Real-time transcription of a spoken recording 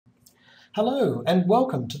Hello and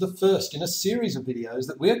welcome to the first in a series of videos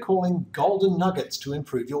that we're calling Golden Nuggets to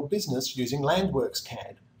improve your business using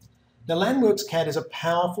LANDWorksCAD. Now LANDWorksCAD is a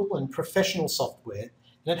powerful and professional software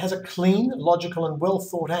and it has a clean, logical and well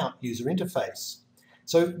thought out user interface.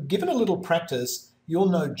 So given a little practice, you'll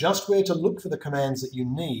know just where to look for the commands that you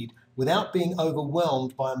need without being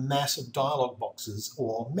overwhelmed by a mass of dialog boxes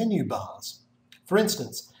or menu bars. For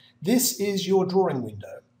instance, this is your drawing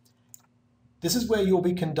window. This is where you'll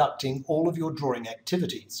be conducting all of your drawing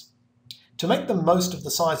activities. To make the most of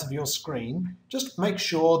the size of your screen, just make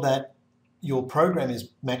sure that your program is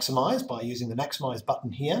maximized by using the maximize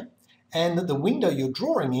button here, and that the window you're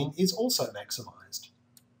drawing in is also maximized.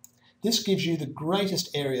 This gives you the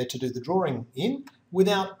greatest area to do the drawing in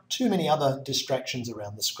without too many other distractions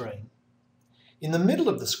around the screen. In the middle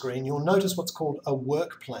of the screen, you'll notice what's called a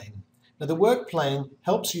work plane. Now the work plane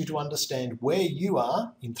helps you to understand where you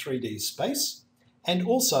are in 3D space and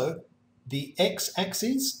also the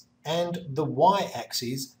x-axis and the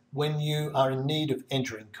y-axis when you are in need of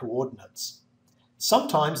entering coordinates.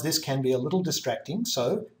 Sometimes this can be a little distracting,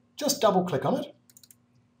 so just double click on it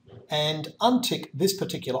and untick this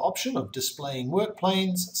particular option of displaying work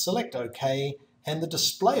planes, select OK, and the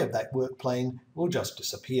display of that work plane will just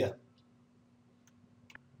disappear.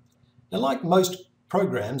 Now like most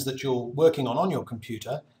programs that you're working on your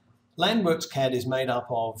computer, LANDWorksCAD is made up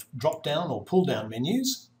of drop-down or pull-down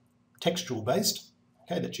menus, textual based,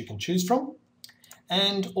 that you can choose from,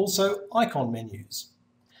 and also icon menus.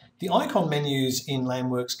 The icon menus in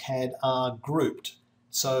LANDWorksCAD are grouped,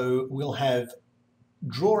 so we'll have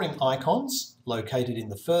drawing icons located in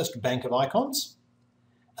the first bank of icons,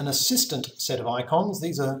 an assistant set of icons,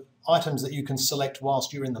 these are items that you can select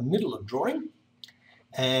whilst you're in the middle of drawing,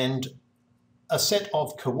 and a set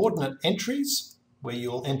of coordinate entries where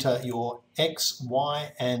you'll enter your X,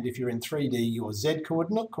 Y, and if you're in 3D, your Z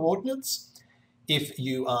coordinates. If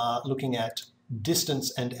you are looking at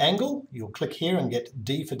distance and angle, you'll click here and get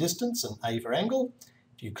D for distance and A for angle.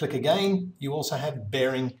 If you click again, you also have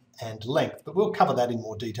bearing and length, but we'll cover that in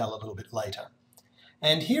more detail a little bit later.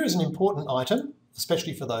 And here is an important item,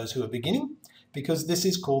 especially for those who are beginning, because this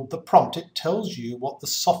is called the prompt. It tells you what the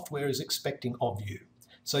software is expecting of you.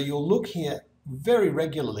 So you'll look here very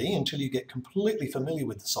regularly until you get completely familiar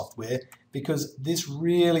with the software, because this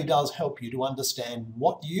really does help you to understand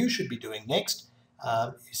what you should be doing next,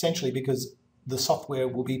 essentially because the software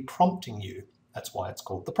will be prompting you. That's why it's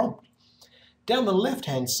called the prompt. Down the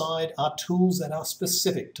left-hand side are tools that are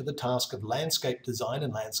specific to the task of landscape design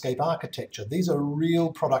and landscape architecture. These are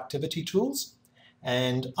real productivity tools,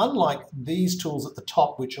 and unlike these tools at the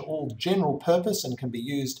top, which are all general purpose and can be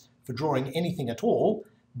used for drawing anything at all,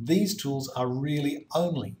 these tools are really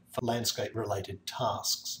only for landscape-related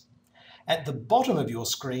tasks. At the bottom of your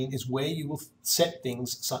screen is where you will set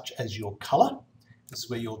things such as your color. This is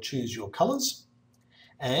where you'll choose your colors.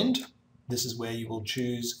 And this is where you will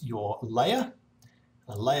choose your layer.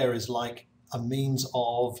 A layer is like a means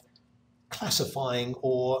of classifying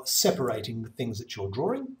or separating the things that you're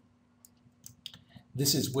drawing.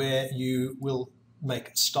 This is where you will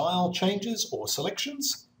make style changes or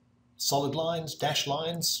selections. Solid lines, dashed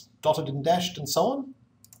lines, dotted and dashed, and so on,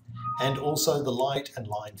 and also the light and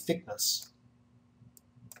line thickness.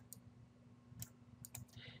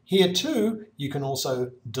 Here too, you can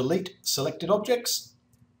also delete selected objects,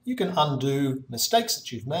 you can undo mistakes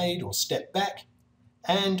that you've made or step back,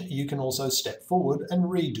 and you can also step forward and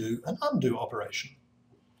redo an undo operation.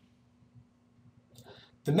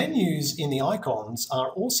 The menus in the icons are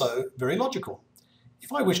also very logical.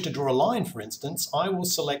 If I wish to draw a line, for instance, I will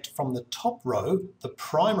select from the top row, the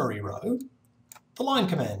primary row, the line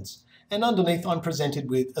commands. And underneath I'm presented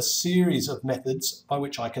with a series of methods by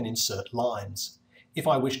which I can insert lines. If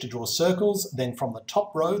I wish to draw circles, then from the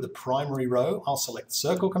top row, the primary row, I'll select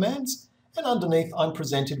circle commands. And underneath I'm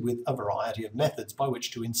presented with a variety of methods by which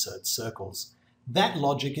to insert circles. That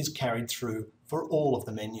logic is carried through for all of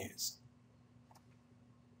the menus.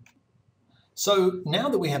 So now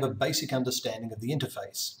that we have a basic understanding of the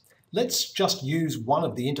interface, let's just use one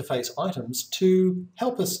of the interface items to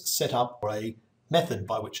help us set up a method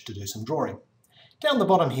by which to do some drawing. Down the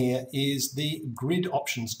bottom here is the grid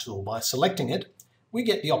options tool. By selecting it, we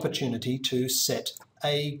get the opportunity to set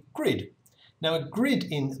a grid. Now a grid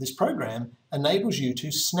in this program enables you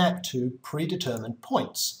to snap to predetermined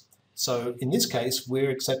points. So in this case,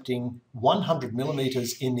 we're accepting 100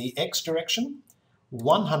 millimeters in the X direction,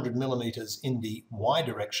 100 millimeters in the Y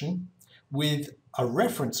direction, with a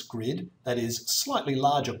reference grid that is slightly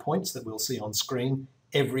larger points that we'll see on screen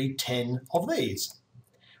every 10 of these.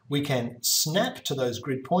 We can snap to those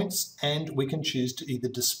grid points and we can choose to either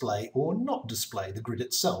display or not display the grid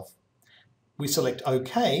itself. We select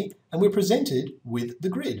OK, and we're presented with the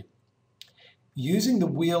grid. Using the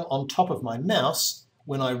wheel on top of my mouse,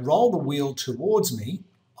 when I roll the wheel towards me,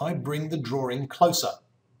 I bring the drawing closer,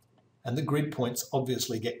 and the grid points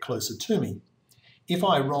obviously get closer to me. If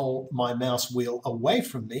I roll my mouse wheel away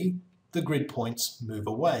from me, the grid points move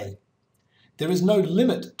away. There is no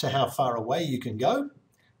limit to how far away you can go,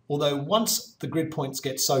 although once the grid points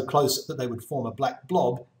get so close that they would form a black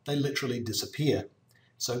blob, they literally disappear.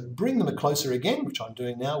 So bring them closer again, which I'm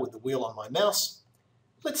doing now with the wheel on my mouse.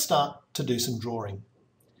 Let's start to do some drawing.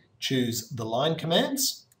 Choose the line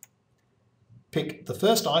commands, pick the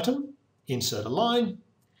first item, insert a line,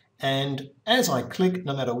 and as I click,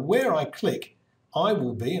 no matter where I click, I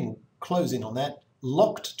will be, and close in on that,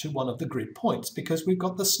 locked to one of the grid points because we've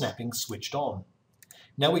got the snapping switched on.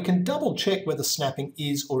 Now we can double check whether snapping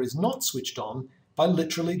is or is not switched on by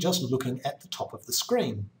literally just looking at the top of the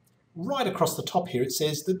screen. Right across the top here it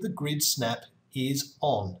says that the grid snap is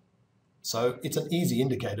on. So it's an easy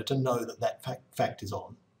indicator to know that that fact is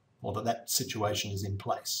on, or that that situation is in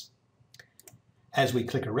place. As we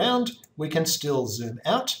click around, we can still zoom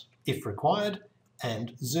out if required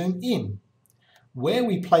and zoom in. Where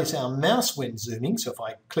we place our mouse when zooming, so if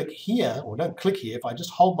I click here, or don't click here, if I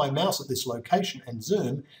just hold my mouse at this location and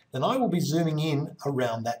zoom, then I will be zooming in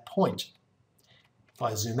around that point. If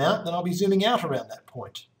I zoom out, then I'll be zooming out around that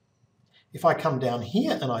point. If I come down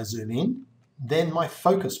here and I zoom in, then my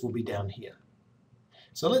focus will be down here.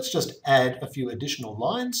 So let's just add a few additional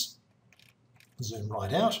lines, zoom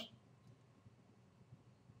right out,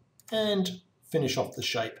 and finish off the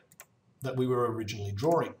shape that we were originally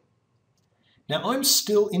drawing. Now I'm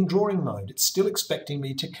still in drawing mode. It's still expecting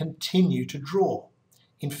me to continue to draw.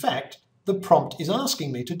 In fact, the prompt is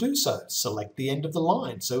asking me to do so. Select the end of the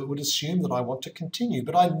line. So it would assume that I want to continue,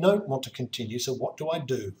 but I don't want to continue, so what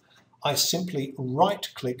do? I simply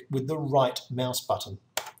right-click with the right mouse button.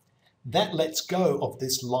 That lets go of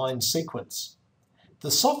this line sequence. The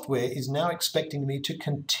software is now expecting me to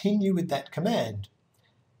continue with that command.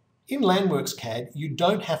 In LANDWorksCAD, you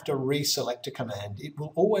don't have to reselect a command. It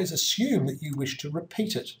will always assume that you wish to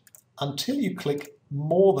repeat it until you click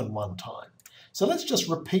more than one time. So let's just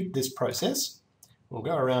repeat this process. We'll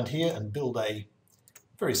go around here and build a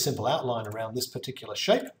very simple outline around this particular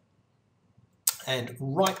shape and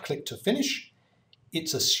right-click to finish.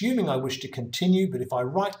 It's assuming I wish to continue, but if I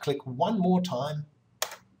right-click one more time,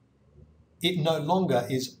 it no longer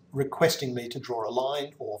is requesting me to draw a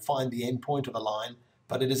line or find the end point of a line,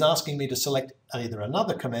 but it is asking me to select either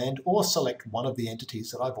another command or select one of the entities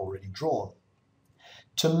that I've already drawn.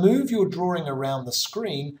 To move your drawing around the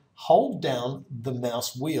screen, hold down the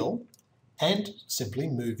mouse wheel and simply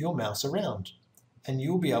move your mouse around. And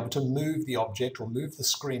you'll be able to move the object or move the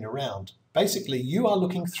screen around. Basically, you are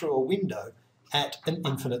looking through a window at an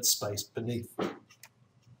infinite space beneath.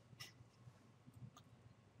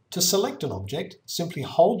 To select an object, simply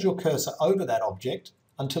hold your cursor over that object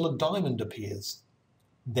until a diamond appears.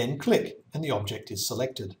 Then click and the object is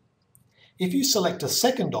selected. If you select a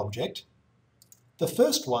second object, the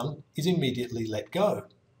first one is immediately let go.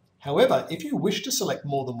 However, if you wish to select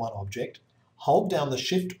more than one object, hold down the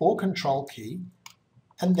Shift or Control key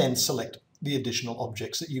and then select the additional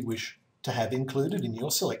objects that you wish to have included in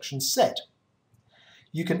your selection set.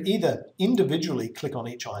 You can either individually click on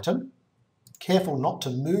each item, careful not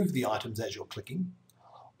to move the items as you're clicking,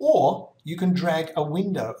 or you can drag a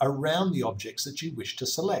window around the objects that you wish to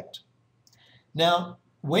select. Now,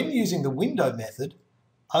 when using the window method,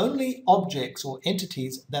 only objects or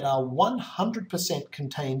entities that are 100%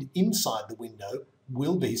 contained inside the window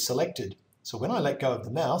will be selected. So when I let go of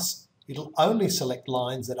the mouse, it'll only select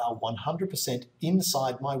lines that are 100%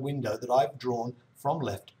 inside my window that I've drawn from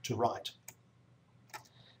left to right.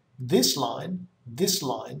 This line,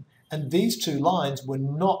 and these two lines were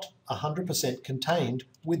not 100% contained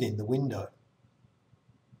within the window.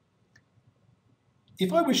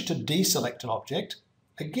 If I wish to deselect an object,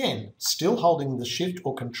 again, still holding the Shift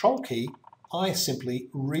or Control key, I simply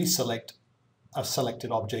reselect a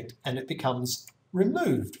selected object and it becomes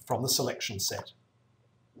removed from the selection set.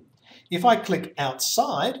 If I click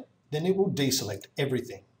outside, then it will deselect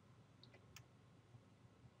everything.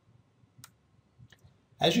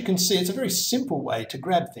 As you can see, it's a very simple way to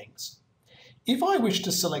grab things. If I wish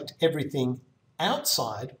to select everything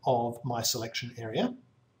outside of my selection area,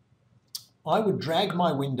 I would drag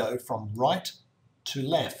my window from right to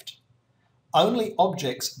left. Only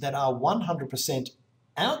objects that are 100%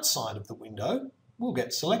 outside of the window will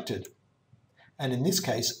get selected. And in this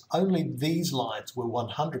case, only these lines were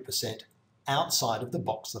 100% outside of the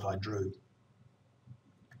box that I drew.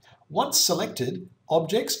 Once selected,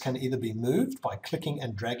 objects can either be moved by clicking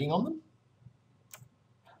and dragging on them,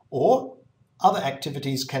 Or other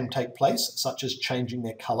activities can take place, such as changing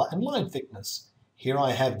their colour and line thickness. Here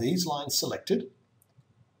I have these lines selected.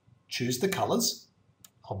 Choose the colours.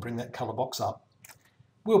 I'll bring that colour box up.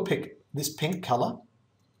 We'll pick this pink colour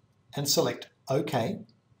and select OK.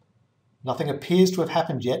 Nothing appears to have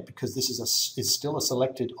happened yet because this is still a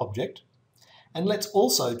selected object. And let's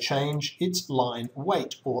also change its line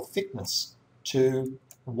weight or thickness to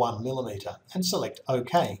 1 millimetre and select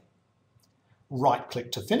OK.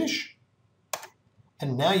 Right-click to finish.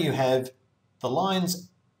 And now you have the lines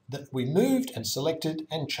that we moved and selected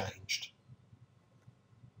and changed.